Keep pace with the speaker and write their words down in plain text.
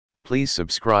Please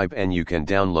subscribe and you can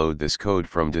download this code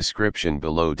from description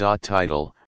below.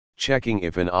 Title: Checking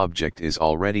if an object is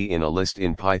already in a list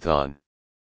in Python.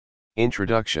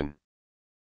 Introduction.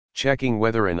 Checking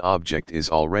whether an object is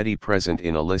already present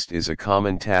in a list is a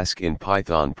common task in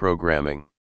Python programming.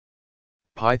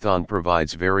 Python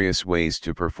provides various ways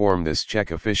to perform this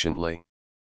check efficiently.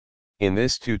 In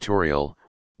this tutorial,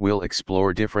 we'll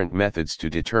explore different methods to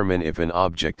determine if an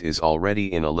object is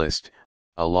already in a list,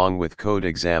 along with code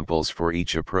examples for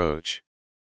each approach.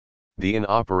 The in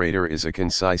operator is a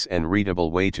concise and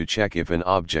readable way to check if an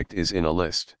object is in a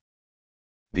list.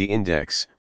 The index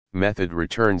method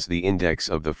returns the index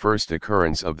of the first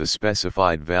occurrence of the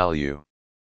specified value.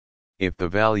 If the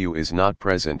value is not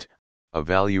present, a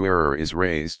value error is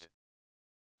raised.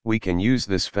 We can use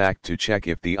this fact to check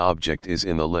if the object is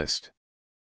in the list.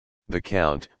 The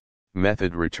count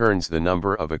method returns the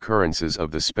number of occurrences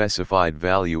of the specified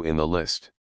value in the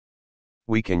list.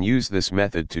 We can use this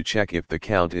method to check if the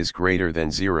count is greater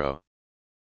than 0.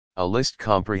 A list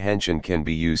comprehension can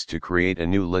be used to create a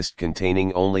new list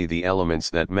containing only the elements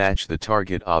that match the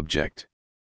target object.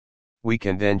 We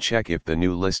can then check if the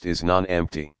new list is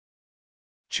non-empty.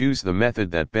 Choose the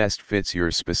method that best fits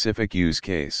your specific use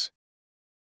case.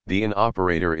 The in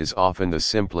operator is often the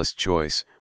simplest choice,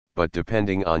 but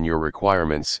depending on your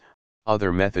requirements,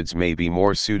 other methods may be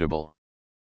more suitable.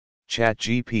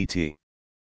 ChatGPT.